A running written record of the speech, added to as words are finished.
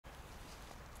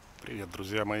Привет,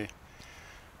 друзья мои!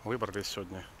 Выбрались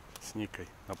сегодня с Никой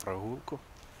на прогулку.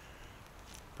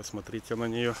 Посмотрите на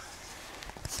нее.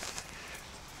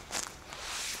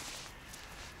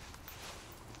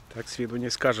 Так с виду не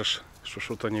скажешь, что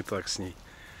что-то не так с ней.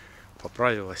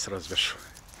 Поправилась разве что.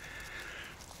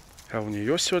 А у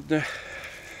нее сегодня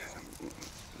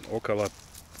около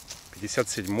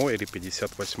 57-й или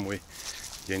 58-й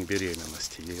день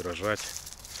беременности. Ей рожать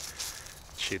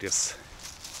через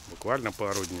буквально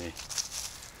пару дней.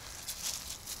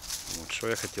 Вот что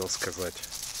я хотел сказать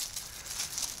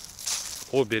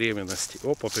о беременности,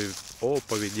 о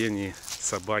поведении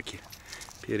собаки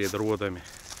перед родами.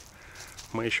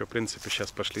 Мы еще, в принципе,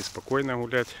 сейчас пошли спокойно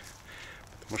гулять,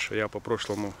 потому что я по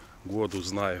прошлому году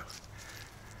знаю,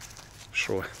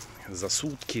 что за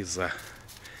сутки, за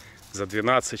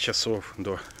 12 часов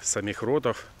до самих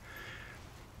родов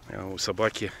у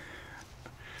собаки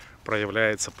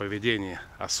проявляется поведение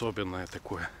особенное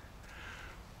такое.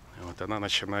 Вот она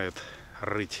начинает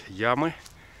рыть ямы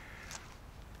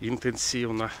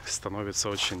интенсивно, становится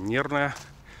очень нервная,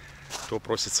 то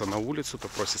просится на улицу, то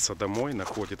просится домой,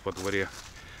 находит во дворе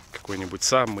какой-нибудь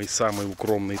самый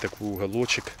укромный такой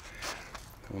уголочек.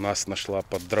 У нас нашла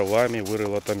под дровами,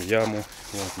 вырыла там яму,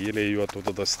 вот, еле ее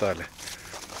оттуда достали.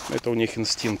 Это у них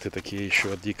инстинкты такие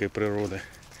еще от дикой природы,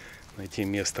 найти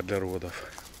место для родов.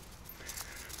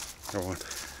 Вот.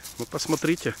 Ну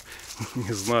посмотрите,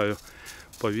 не знаю,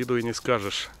 по виду и не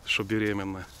скажешь, что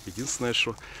беременна. Единственное,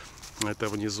 что это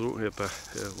внизу, это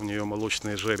у нее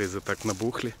молочные железы так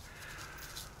набухли.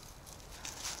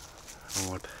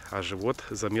 Вот. А живот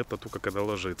заметно только когда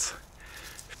ложится.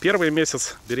 В первый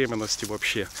месяц беременности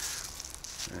вообще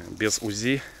без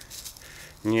УЗИ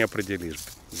не определишь,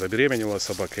 забеременела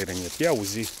собака или нет. Я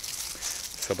УЗИ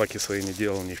собаки свои не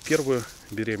делал ни в первую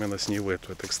беременность, ни в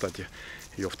эту. Это, кстати,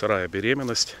 ее вторая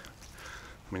беременность.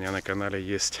 У меня на канале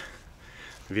есть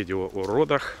видео о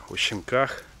родах, о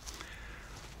щенках.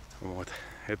 Вот.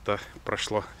 Это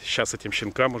прошло, сейчас этим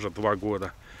щенкам уже 2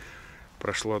 года.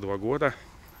 Прошло 2 года,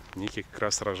 Нике как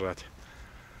раз рожать.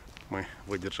 Мы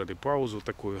выдержали паузу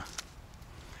такую.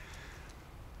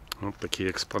 Вот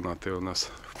такие экспонаты у нас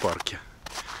в парке.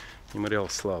 Мемориал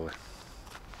славы.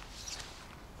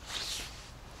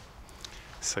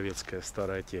 Советская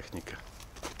старая техника.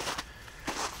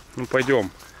 Ну пойдем.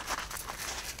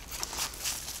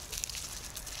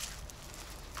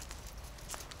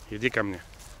 Иди ко мне.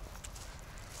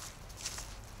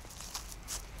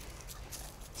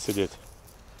 Сидеть.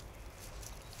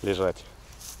 Лежать.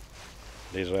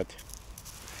 Лежать.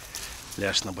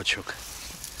 Ляжь на бочок.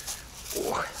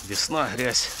 Ох, весна,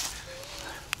 грязь.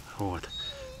 Вот.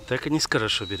 Так и не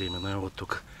скажешь, что беременная. Вот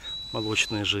только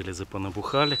молочные железы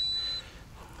понабухали.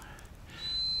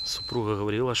 Супруга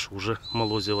говорила, что уже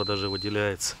молозиво даже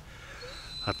выделяется.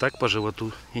 А так по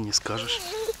животу и не скажешь,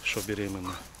 что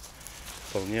беременна.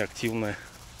 Вполне активная.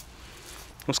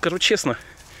 Ну, скажу честно,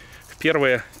 в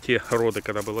первые те роды,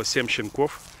 когда было 7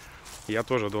 щенков, я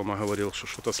тоже дома говорил, что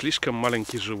что-то слишком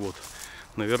маленький живот.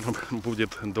 Наверное,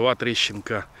 будет 2-3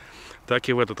 щенка. Так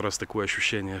и в этот раз такое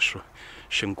ощущение, что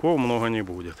щенков много не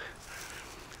будет.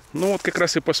 Ну вот как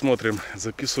раз и посмотрим.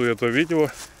 Записываю это видео.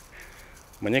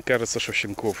 Мне кажется, что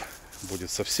щенков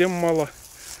будет совсем мало.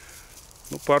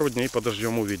 Ну, пару дней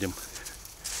подождем, увидим,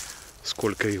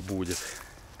 сколько их будет.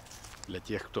 Для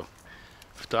тех, кто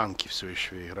в танки все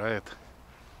еще играет,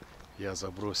 я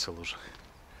забросил уже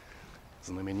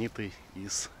знаменитый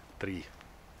ИС-3.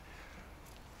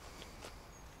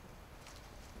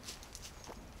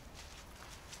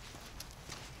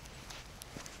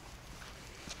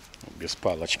 Без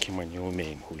палочки мы не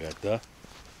умеем гулять, да?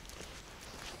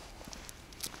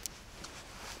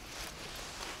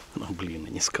 Ну, блин,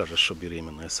 не скажешь, что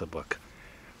беременная собака.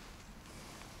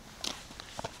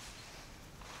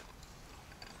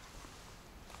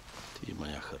 Ты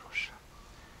моя хорошая.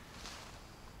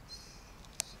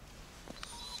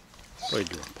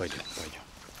 Пойдем.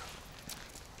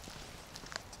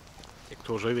 Те,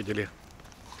 кто уже видели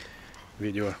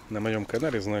видео на моем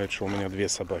канале, знают, что у меня 2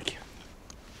 собаки.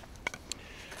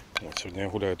 Вот, сегодня я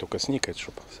гуляю только с Никой,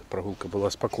 чтобы прогулка была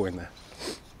спокойная.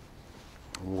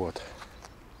 Вот.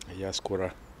 Я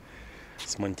скоро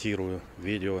смонтирую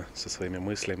видео со своими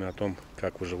мыслями о том,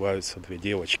 как выживаются 2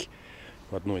 девочки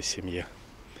в одной семье.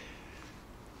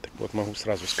 Так вот, могу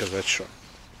сразу сказать, что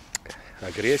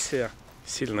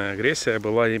сильная агрессия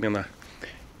была именно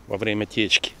во время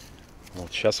течки.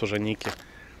 Вот, сейчас уже Нике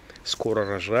скоро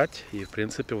рожать, и в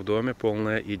принципе в доме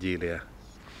полная идиллия.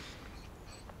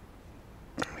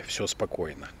 Все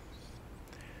спокойно.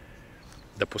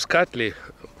 Допускать ли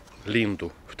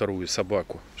Линду, вторую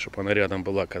собаку, чтобы она рядом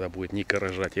была, когда будет Ника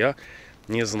рожать, я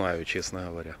Не знаю, честно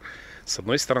говоря. С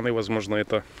одной стороны, возможно,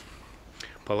 это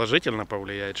положительно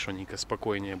повлияет, что Ника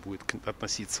спокойнее будет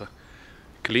относиться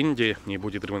к Линде, не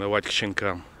будет ревновать к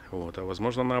щенкам. Вот. А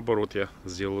возможно, наоборот, я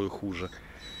сделаю хуже,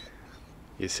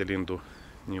 если Линду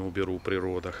не уберу при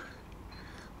родах.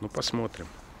 Ну, посмотрим.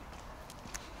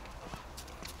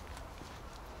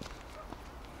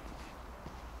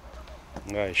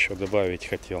 Да, еще добавить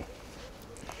хотел.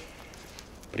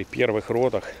 При первых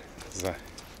родах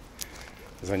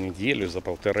за неделю, за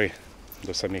полторы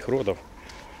до самих родов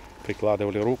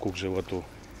прикладывали руку к животу.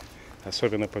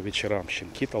 Особенно по вечерам.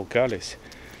 Щенки толкались,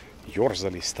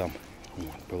 ерзались там.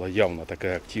 Вот, была явно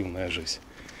такая активная жизнь.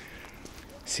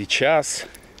 Сейчас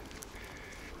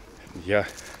я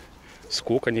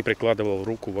сколько не прикладывал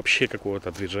руку, вообще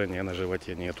какого-то движения на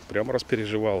животе нету. Прямо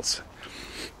распереживался.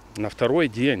 На второй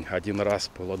день один раз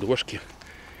по ладошке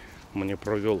мне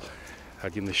провел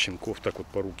один из щенков так вот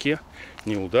по руке.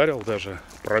 Не ударил даже,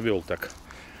 провел так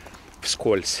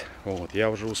вскользь. Вот, я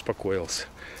уже успокоился.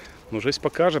 Но жизнь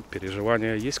покажет,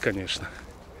 переживания есть, конечно.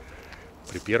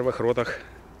 При первых родах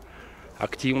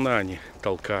активно они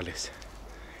толкались.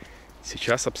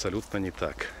 Сейчас абсолютно не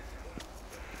так.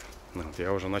 Вот,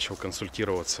 я уже начал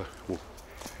консультироваться у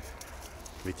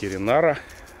ветеринара.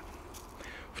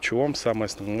 В чем самое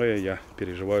основное, я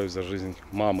переживаю за жизнь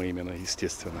мамы именно,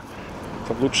 естественно.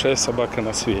 Это лучшая собака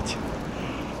на свете.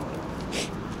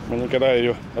 Мы никогда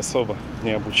ее особо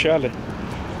не обучали.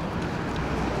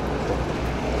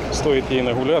 Стоит ей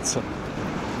нагуляться,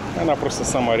 она просто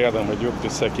сама рядом идет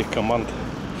без всяких команд.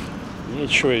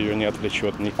 Ничего ее не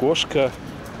отвлечет. Ни кошка,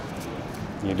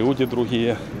 ни люди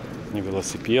другие, ни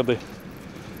велосипеды.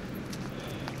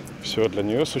 Все для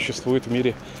нее существует в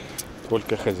мире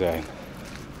только хозяин.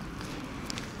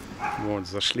 Вот,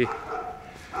 зашли.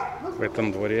 В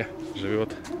этом дворе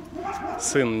живет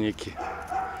сын Ники.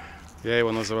 Я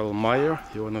его называл Майо,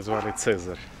 его назвали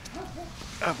Цезарь.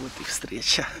 А вот и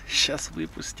встреча. Сейчас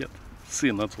выпустят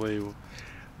сына твоего.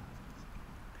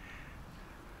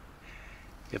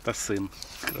 Это сын.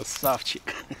 Красавчик.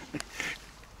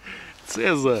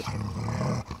 Цезарь.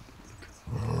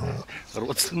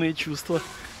 Родственные чувства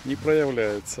не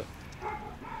проявляются.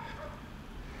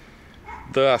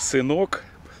 Да, сынок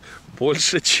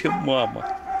больше, чем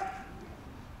мама.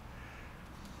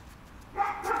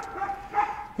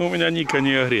 Ну, у меня Ника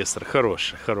не агрессор.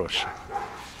 Хороший, хороший.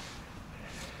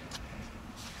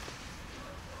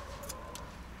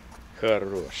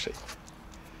 Хороший.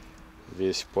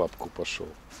 Весь в папку пошел.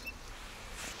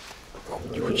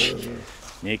 Худючий.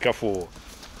 Ника, фу.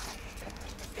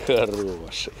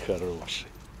 Хороший, хороший.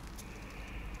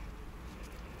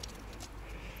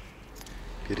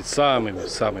 Перед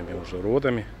самыми уже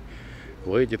родами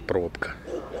выйдет пробка.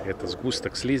 Это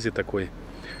сгусток слизи такой,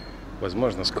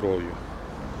 возможно, с кровью.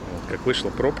 Вот, как вышла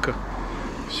пробка,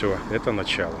 все, это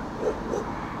начало.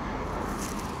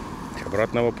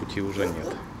 Обратного пути уже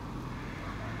нет.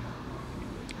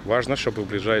 Важно, чтобы в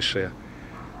ближайшие,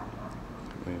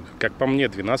 как по мне,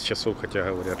 12 часов, хотя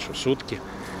говорят, что сутки,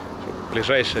 в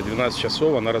ближайшие 12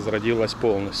 часов она разродилась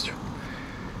полностью.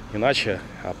 Иначе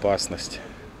опасность.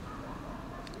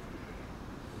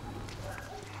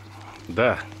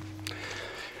 Да,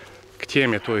 к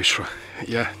теме той, что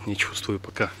я не чувствую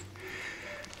пока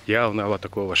явного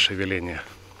такого шевеления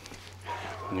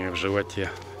у нее в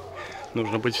животе.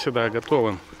 Нужно быть всегда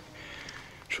готовым,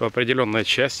 что определенная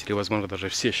часть, или, возможно, даже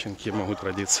все щенки могут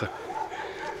родиться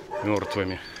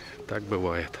мертвыми. Так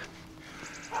бывает.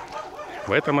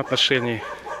 В этом отношении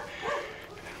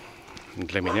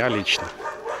для меня лично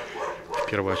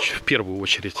в первую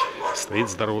очередь стоит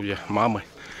здоровье мамы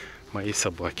моей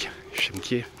собаки.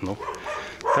 Щенки, ну,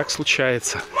 так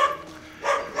случается.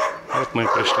 Вот мы и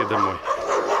пришли домой.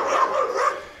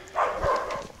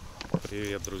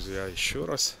 Привет, друзья, еще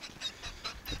раз.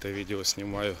 Это видео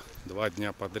снимаю 2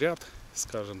 дня подряд,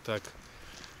 скажем так.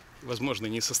 Возможно,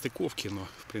 не со стыковки, но,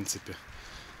 в принципе,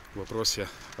 вопрос я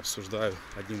обсуждаю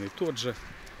один и тот же.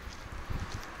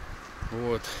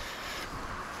 Вот.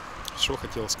 Что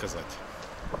хотел сказать.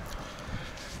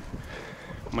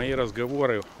 Мои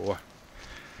разговоры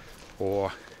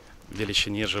о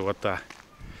величине живота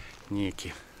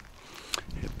Ники.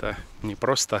 Это не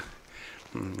просто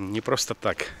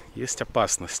так. Есть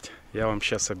опасность. Я вам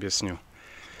сейчас объясню.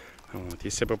 Вот.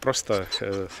 Если бы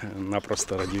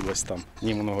просто-напросто родилось там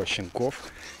немного щенков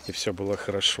и все было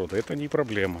хорошо, да это не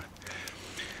проблема.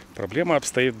 Проблема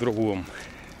обстоит в другом.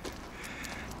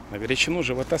 На величину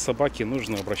живота собаки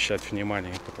нужно обращать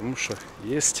внимание, потому что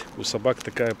есть у собак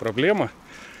такая проблема,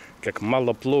 как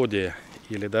малоплодие,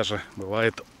 или даже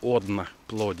бывает одно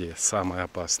плодие, самая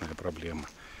опасная проблема.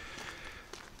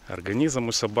 Организм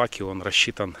у собаки, он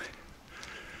рассчитан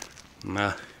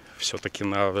все-таки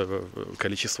на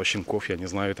количество щенков, я не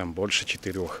знаю, там больше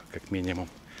 4, как минимум.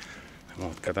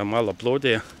 Вот. Когда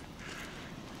малоплодие,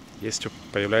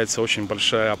 появляется очень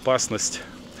большая опасность.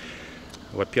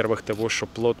 Во-первых, того, что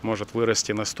плод может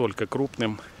вырасти настолько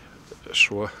крупным,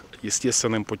 что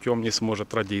естественным путем не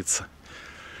сможет родиться.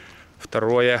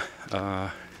 Второе,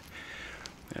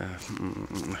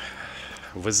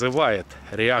 вызывает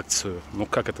реакцию, ну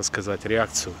как это сказать,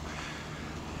 реакцию.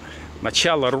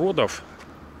 Начало родов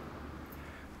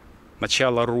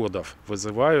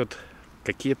вызывают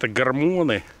какие-то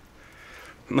гормоны.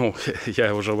 Ну,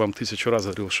 я уже вам 1000 раз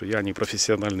говорил, что я не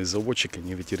профессиональный заводчик и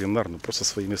не ветеринар, но просто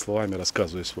своими словами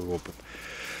рассказываю свой опыт.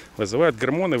 Вызывают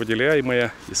гормоны,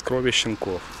 выделяемые из крови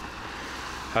щенков.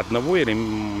 Одного или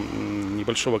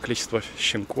небольшого количества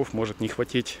щенков может не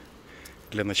хватить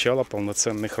для начала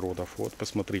полноценных родов. Вот,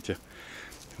 посмотрите,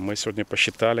 мы сегодня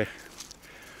посчитали,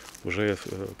 уже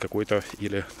какой-то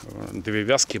или 2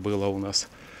 вязки было у нас.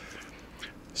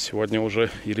 Сегодня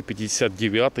уже или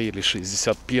 59-й, или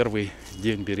 61-й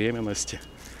день беременности.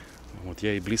 Вот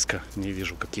я и близко не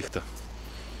вижу каких-то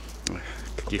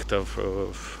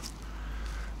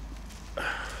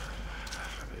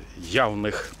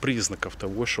явных признаков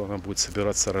того, что она будет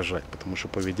собираться рожать. Потому что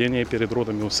поведение перед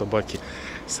родами у собаки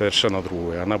совершенно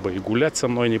другое. Она бы и гулять со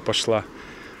мной не пошла.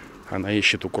 Она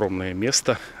ищет укромное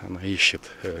место, она ищет,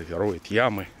 роет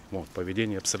ямы. Вот,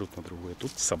 поведение абсолютно другое.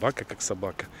 Тут собака как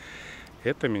собака.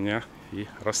 Это меня и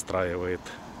расстраивает.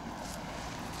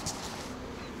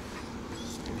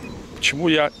 Почему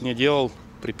я не делал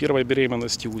при первой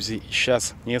беременности УЗИ и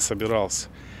сейчас не собирался?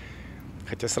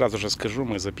 Хотя сразу же скажу,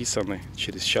 мы записаны,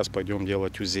 через час пойдем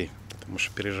делать УЗИ. Потому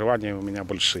что переживания у меня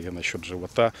большие насчет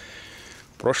живота.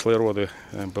 Прошлые роды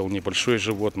был небольшой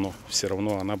живот, но все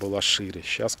равно она была шире.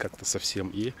 Сейчас как-то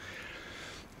совсем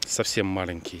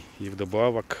маленький. И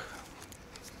вдобавок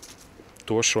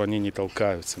то, что они не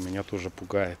толкаются, меня тоже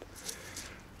пугает.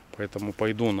 Поэтому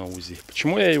пойду на УЗИ.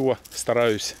 Почему я его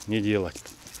стараюсь не делать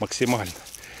максимально?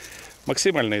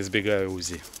 Максимально избегаю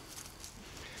УЗИ.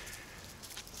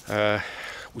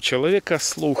 У человека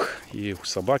слух и у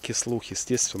собаки слух,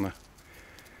 естественно,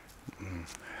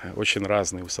 очень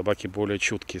разный. У собаки более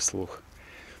чуткий слух.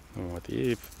 Вот.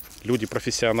 И люди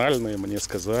профессиональные мне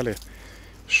сказали,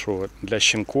 что для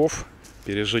щенков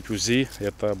пережить УЗИ —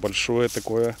 это большое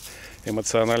такое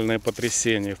эмоциональное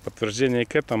потрясение. В подтверждение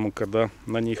к этому, когда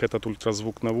на них этот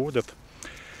ультразвук наводят,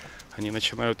 они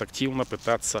начинают активно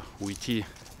пытаться уйти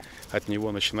от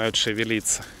него, начинают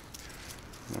шевелиться.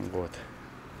 Вот.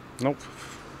 Ну,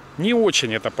 не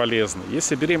очень это полезно.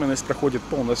 Если беременность проходит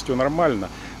полностью нормально,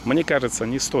 мне кажется,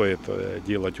 не стоит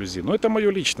делать УЗИ. Но это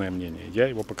мое личное мнение. Я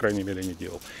его, по крайней мере, не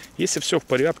делал. Если все в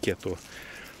порядке, то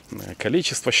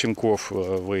количество щенков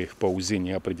вы по УЗИ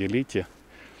не определите.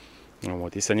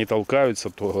 Вот. Если они толкаются,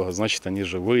 то значит они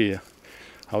живые.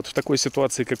 А вот в такой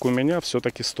ситуации, как у меня,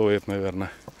 все-таки стоит,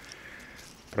 наверное,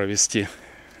 провести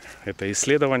это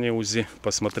исследование УЗИ,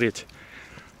 посмотреть,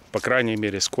 по крайней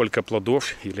мере, сколько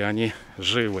плодов или они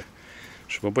живы,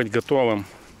 чтобы быть готовым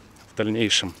в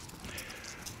дальнейшем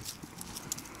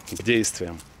к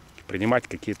действиям, принимать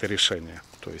какие-то решения.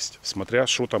 То есть, смотря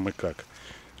что там и как.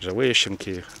 Живые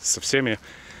щенки. Со всеми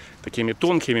такими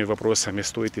тонкими вопросами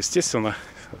стоит, естественно,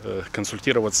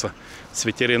 консультироваться с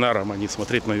ветеринаром, а не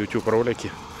смотреть на YouTube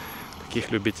ролики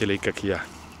таких любителей, как я.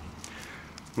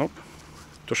 Ну,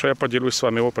 то, что я поделюсь с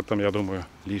вами опытом, я думаю,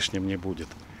 лишним не будет.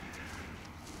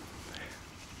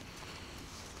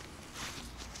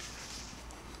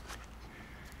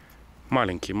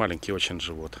 Маленький очень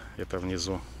живот. Это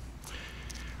внизу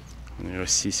у нее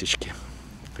сисечки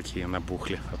такие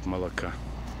набухли от молока.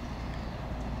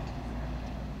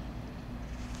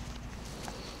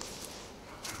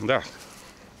 Да,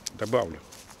 добавлю.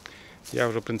 Я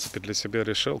уже, в принципе, для себя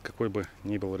решил, какой бы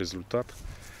ни был результат,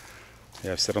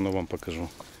 я все равно вам покажу,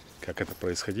 как это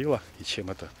происходило и чем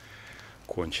это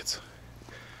кончится.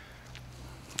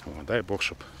 Вот, дай Бог,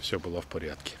 чтобы все было в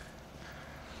порядке.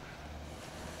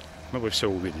 Но вы все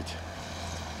увидите.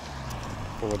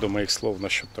 По поводу моих слов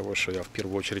насчет того, что я в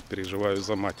первую очередь переживаю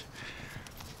за мать.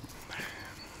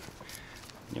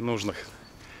 Не нужно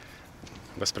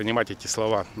воспринимать эти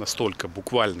слова настолько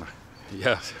буквально.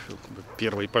 Я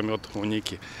первый помет у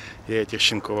Ники. Я этих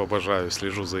щенков обожаю,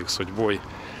 слежу за их судьбой.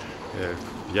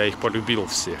 Я их полюбил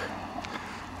всех.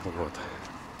 Вот.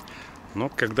 Но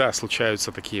когда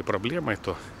случаются такие проблемы,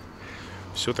 то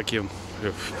все-таки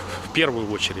в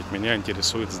первую очередь меня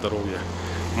интересует здоровье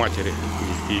матери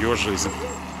и ее жизнь.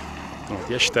 Вот.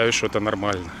 Я считаю, что это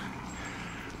нормально.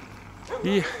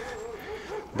 И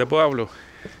добавлю,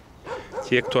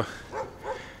 те, кто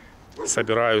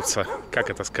собираются, как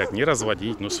это сказать, не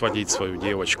разводить, но сводить свою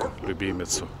девочку,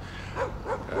 любимицу,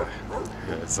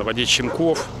 заводить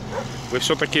щенков, вы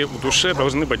все-таки в душе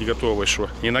должны быть готовы, что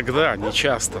иногда, не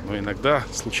часто, но иногда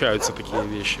случаются такие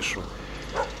вещи, что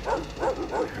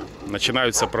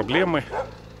начинаются проблемы,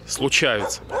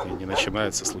 случаются, и не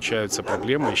начинаются, случаются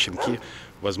проблемы, и щенки,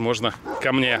 возможно,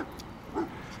 ко мне.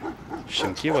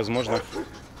 Щенки, возможно,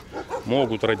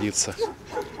 могут родиться.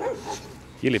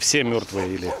 Или все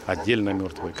мертвые, или отдельно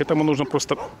мертвые. К этому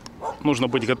нужно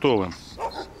быть готовым.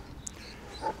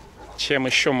 Чем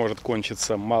еще может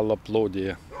кончиться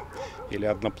малоплодие или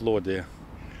одноплодие?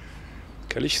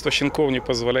 Количество щенков не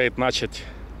позволяет начать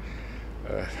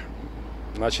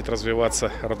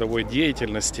развиваться родовой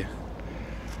деятельности.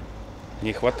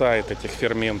 Не хватает этих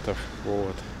ферментов.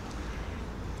 Вот.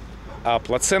 А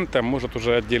плацента может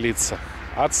уже отделиться,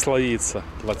 отслоиться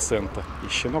плацента. И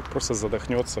щенок просто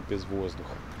задохнется без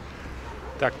воздуха.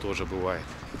 Так тоже бывает.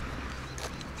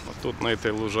 Вот тут на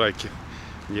этой лужайке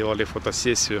делали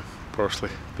фотосессию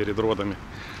прошлой перед родами.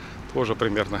 Тоже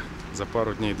примерно за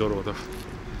пару дней до родов.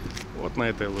 Вот на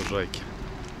этой лужайке.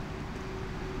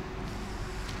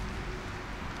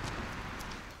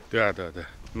 Да.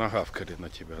 Нагавкали на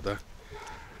тебя, да?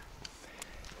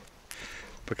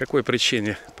 По какой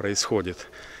причине происходит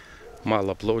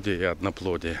малоплодие и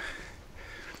одноплодие?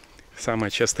 Самая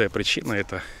частая причина —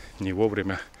 это не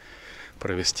вовремя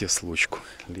провести случку.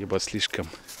 Либо слишком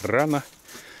рано,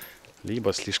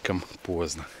 либо слишком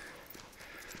поздно.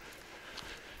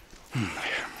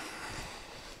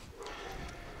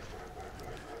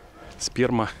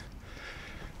 Сперма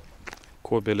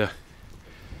кобеля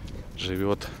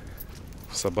живет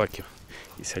в собаке,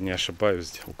 если я не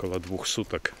ошибаюсь, около 2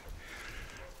 суток.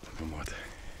 Вот.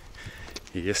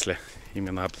 И если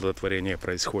именно оплодотворение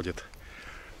происходит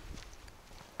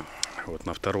вот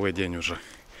на 2-й день, уже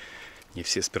не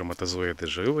все сперматозоиды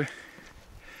живы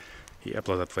и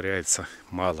оплодотворяется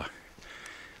мало.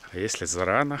 А если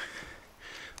зарано,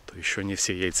 то еще не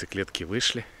все яйцеклетки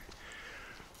вышли.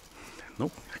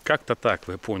 Ну, как-то так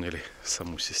вы поняли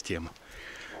саму систему,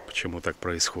 почему так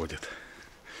происходит.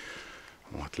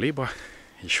 Вот. Либо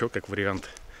еще как вариант,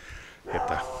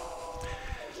 это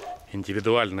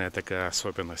индивидуальная такая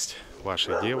особенность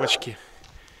вашей девочки,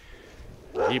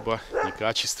 либо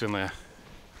некачественная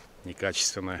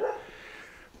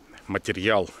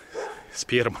материал,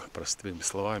 сперма, простыми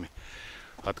словами,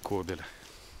 от кобеля.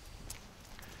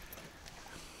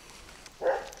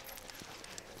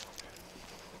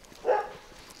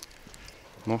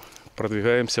 Ну,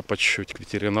 продвигаемся по чуть-чуть к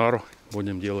ветеринару,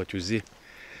 будем делать УЗИ.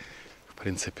 В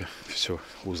принципе, все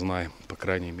узнаем, по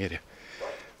крайней мере.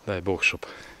 Дай бог, чтобы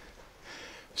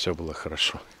все было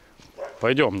хорошо.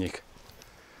 Пойдем, Ник.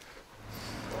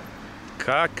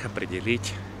 Как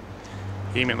определить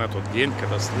именно тот день,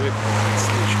 когда стоит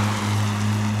случай?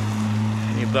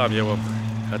 Не дам я вам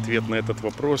ответ на этот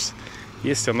вопрос.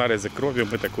 Есть анализы крови,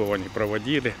 мы такого не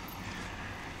проводили.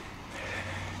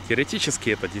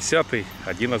 Теоретически это 10-й,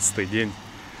 11-й день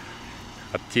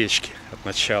от течки, от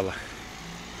начала.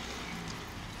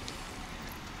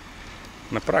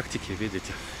 На практике,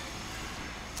 видите,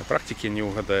 на практике не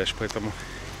угадаешь, поэтому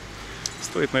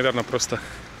стоит, наверное, просто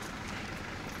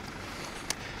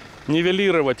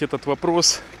нивелировать этот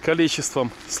вопрос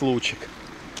количеством случаев.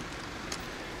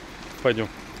 Пойдем.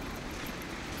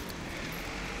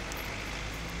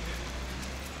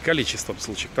 Количеством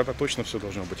случаев, тогда точно все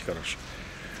должно быть хорошо.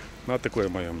 Ну, такое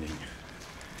мое мнение.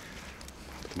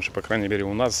 Потому что, по крайней мере,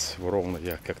 у нас в Ровно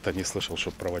я как-то не слышал,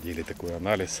 чтобы проводили такой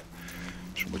анализ,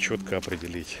 чтобы четко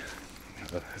определить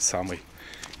самый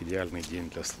идеальный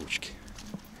день для случки.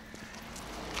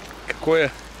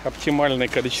 Какое оптимальное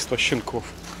количество щенков?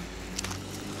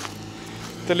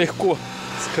 Это легко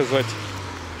сказать.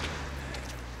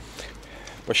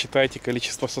 Посчитайте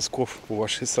количество сосков у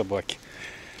вашей собаки.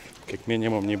 Как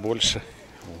минимум не больше.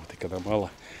 Вот, и когда мало,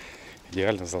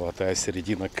 идеально золотая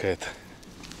середина какая-то.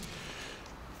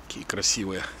 Какие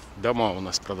красивые дома у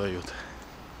нас продают.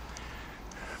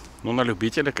 Ну, на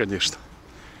любителя, конечно.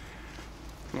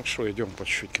 Ну что, идем по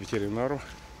чуть-чуть к ветеринару.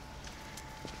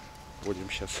 Будем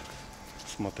сейчас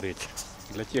смотреть.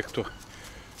 Для тех, кто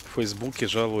в Фейсбуке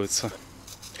жалуется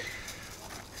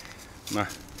на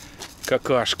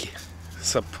какашки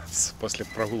после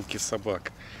прогулки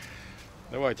собак.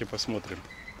 Давайте посмотрим.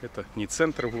 Это не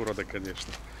центр города,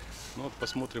 конечно. Но вот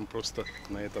посмотрим просто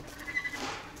на этот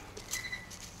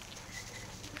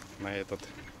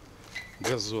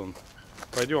газон.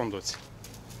 Пойдем, дочь.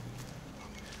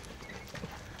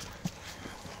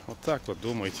 Вот так вот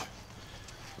думаете.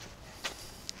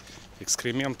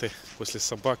 Экскременты после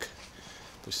собак,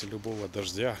 после любого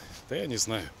дождя. Да я не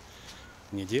знаю.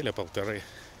 неделя-полторы,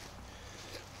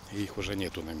 и их уже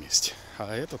нету на месте.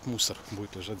 А этот мусор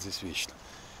будет лежать здесь вечно,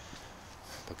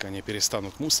 пока не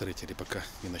перестанут мусорить или пока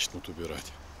не начнут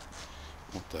убирать.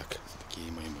 Вот так,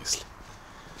 такие мои мысли.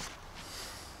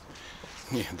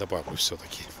 Не, добавлю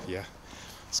все-таки. Я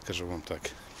скажу вам так,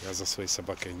 я за своей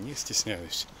собакой не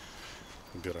стесняюсь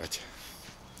убирать.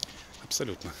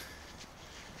 Абсолютно.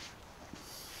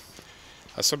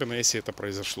 Особенно если это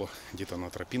произошло где-то на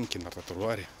тропинке, на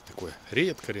тротуаре. Такое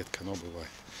редко-редко, но бывает.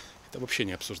 Это вообще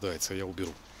не обсуждается, я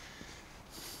уберу.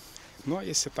 Ну а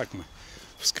если так, мы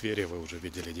в сквере, вы уже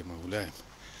видели, где мы гуляем.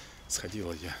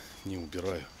 Сходила я, не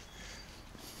убираю.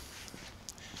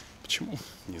 Почему?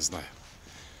 Не знаю.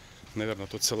 Наверное,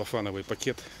 тот целлофановый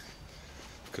пакет,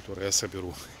 в который я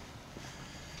соберу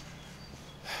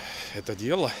это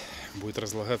дело, будет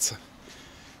разлагаться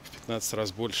в 15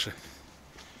 раз больше,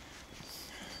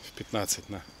 в 15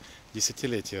 на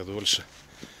десятилетия дольше,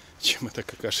 чем эта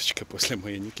какашечка после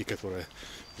моей Ники, которая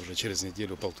уже через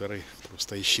неделю-полторы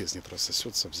просто исчезнет,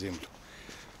 рассосется в землю.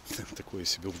 Такое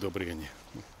себе удобрение.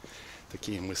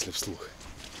 Такие мысли вслух.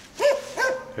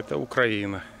 Это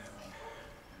Украина.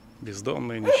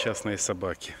 Бездомные несчастные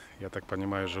собаки. Я так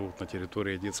понимаю, живут на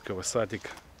территории детского садика.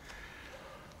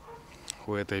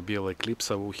 У этой белой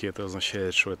клипса в ухе. Это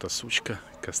означает, что это сучка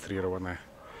кастрированная.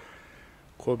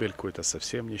 Кобель какой-то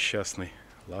совсем несчастный.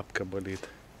 Лапка болит.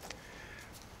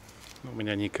 Но у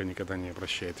меня Ника никогда не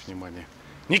обращает внимания.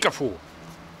 Ника, фу!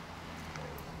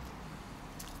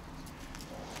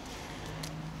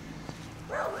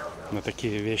 На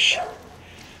такие вещи.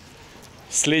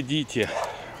 Следите.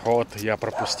 Вот, я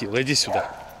пропустил. Иди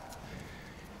сюда.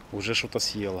 Уже что-то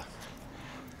съела.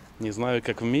 Не знаю,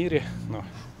 как в мире, но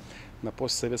на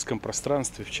постсоветском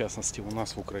пространстве, в частности у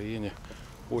нас в Украине,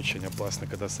 очень опасно,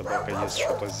 когда собака ест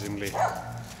что-то с земли.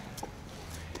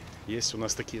 Есть у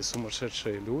нас такие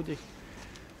сумасшедшие люди,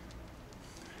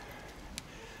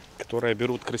 которые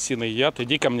берут крысиный яд.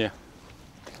 Иди ко мне.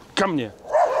 Ко мне.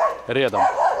 Рядом.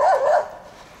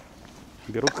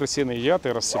 Берут крысиный яд и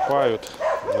рассыпают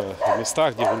в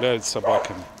местах, где гуляют с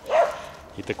собаками.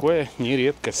 И такое не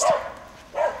редкость.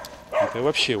 Это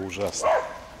вообще ужасно.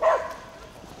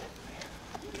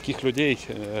 Таких людей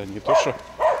не то что,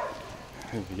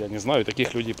 я не знаю,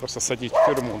 таких людей просто садить в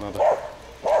тюрьму надо.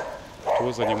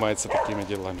 Кто занимается такими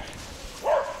делами.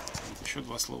 Еще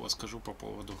два слова скажу по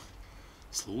поводу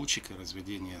случек и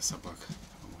разведения собак.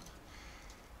 Вот.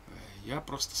 Я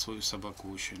просто свою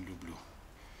собаку очень люблю.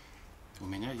 У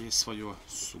меня есть свое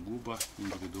сугубо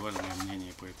индивидуальное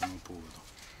мнение по этому поводу.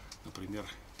 Например,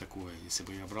 такое, если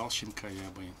бы я брал щенка, я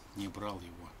бы не брал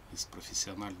его из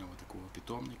профессионального такого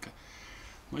питомника.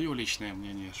 Мое личное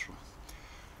мнение, что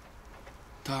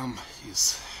там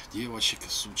из девочек,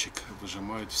 из сучек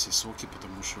выжимают все соки,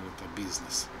 потому что это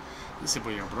бизнес. Если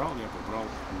бы я брал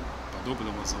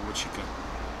подобного заводчика,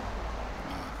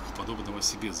 подобного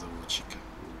себе заводчика.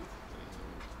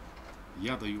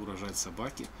 Я даю рожать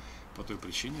собаке по той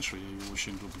причине, что я ее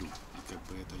очень люблю. И как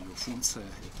бы это ее функция,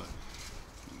 это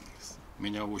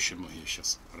меня очень многие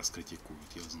сейчас раскритикуют,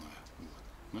 я знаю. Вот.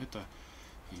 Но это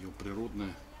ее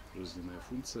природная жизненная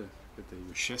функция, это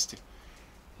ее счастье.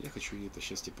 Я хочу ей это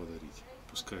счастье подарить.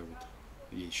 Пускай вот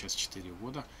ей сейчас 4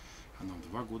 года, она в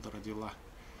 2 года родила,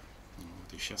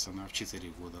 вот, и сейчас она в 4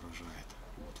 года рожает.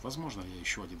 Вот. Возможно, я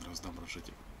еще один раз дам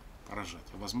поражать,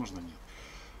 а возможно нет.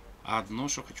 А одно,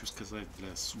 что хочу сказать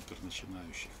для супер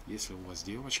начинающих. Если у вас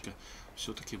девочка,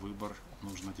 все-таки выбор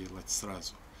нужно делать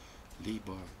сразу.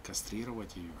 Либо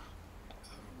кастрировать ее,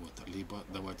 вот, либо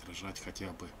давать рожать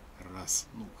хотя бы раз,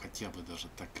 ну хотя бы даже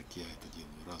так, как я это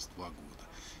делаю, раз в 2 года,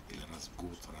 или раз в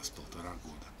год, раз в 1,5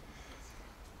 года.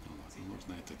 Вот, и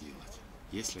нужно это делать.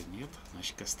 Если нет,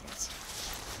 значит кастрация.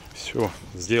 Все,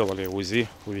 сделали УЗИ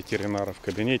у ветеринара в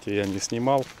кабинете, я не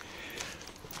снимал.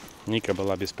 Ника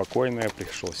была беспокойная,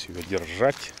 пришлось ее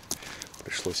держать,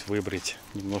 пришлось выбрить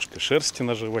немножко шерсти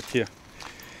на животе.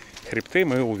 Хребты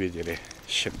мы увидели,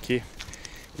 щенки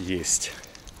есть.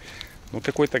 Но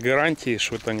какой-то гарантии,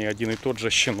 что это не один и тот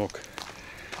же щенок,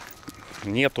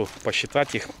 нету.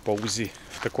 Посчитать их по УЗИ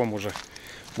в таком уже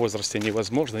возрасте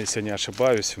невозможно. Если не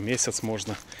ошибаюсь, в месяц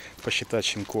можно посчитать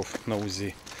щенков на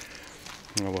УЗИ.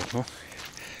 Вот. Ну,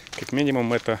 как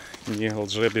минимум это не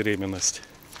лжебеременность.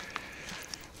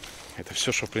 Это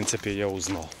все, что в принципе я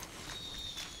узнал.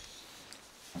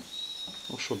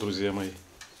 Ну что, друзья мои,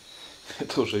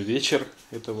 это уже вечер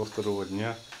этого 2-го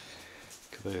дня,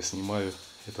 когда я снимаю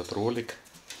этот ролик.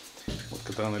 Вот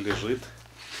когда она лежит,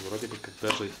 вроде бы как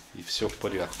даже и все в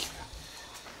порядке.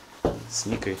 С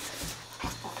Никой,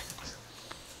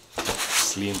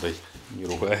 с Линдой не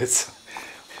ругается.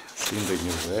 С Линдой не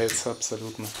ругается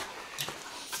абсолютно.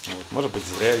 Вот. Может быть,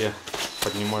 зря я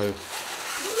поднимаю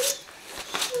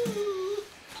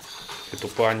эту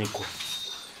панику.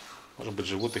 Может быть,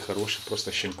 живот и хороший,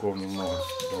 просто щенков немного.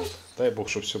 Вот. Дай бог,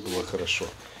 чтобы все было хорошо.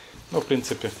 Но в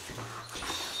принципе,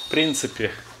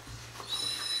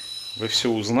 вы все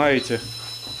узнаете,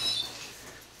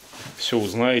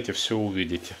 все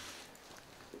увидите.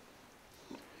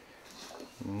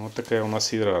 Вот такая у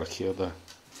нас иерархия, да.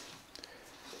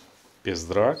 Без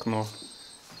драк, но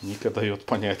Ника дает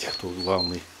понять, кто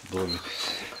главный в доме.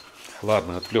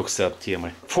 Ладно, отвлекся от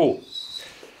темы. Фу!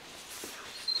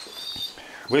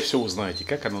 Вы все узнаете,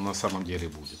 как оно на самом деле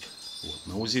будет. Вот.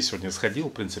 На УЗИ сегодня сходил,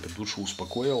 в принципе, душу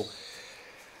успокоил.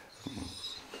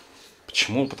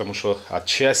 Почему? Потому что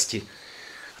отчасти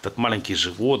этот маленький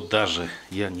живот даже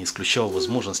я не исключал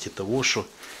возможности того, что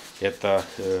это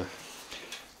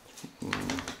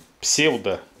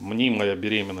псевдо-мнимая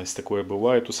беременность. Такое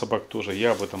бывает у собак тоже.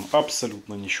 Я об этом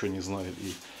абсолютно ничего не знаю.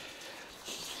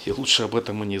 И лучше об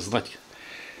этом и не знать.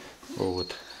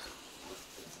 Вот.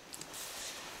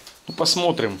 Ну,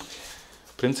 посмотрим.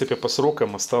 В принципе, по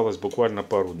срокам осталось буквально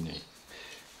пару дней.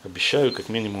 Обещаю, как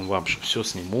минимум, вам, что все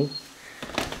сниму.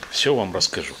 Все вам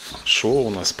расскажу. Что у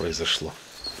нас произошло.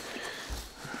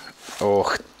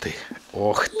 Ох ты,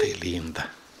 Линда.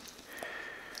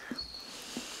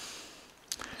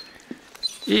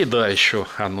 И да, еще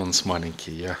анонс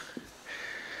маленький.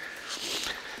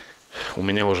 У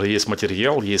меня уже есть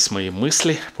материал, есть мои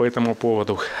мысли по этому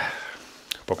поводу.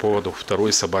 По поводу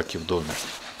второй собаки в доме.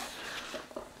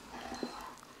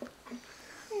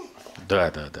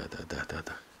 Да.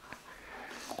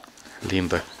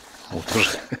 Линда. Вот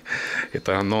уже.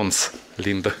 Это анонс.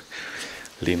 Линда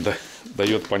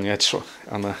дает понять, что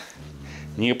она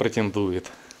не претендует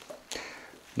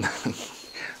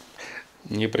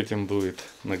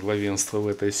на главенство в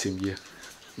этой семье.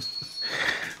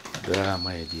 Да,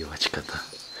 моя девочка-то.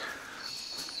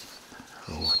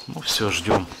 Вот. Ну все,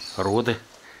 ждем роды.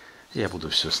 Я буду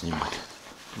все снимать.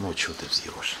 Ну что ты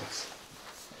взъерошилась?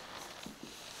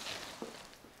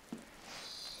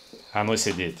 А ну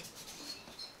сидеть.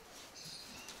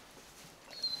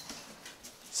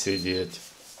 Сидеть.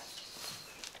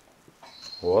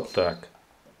 Вот так.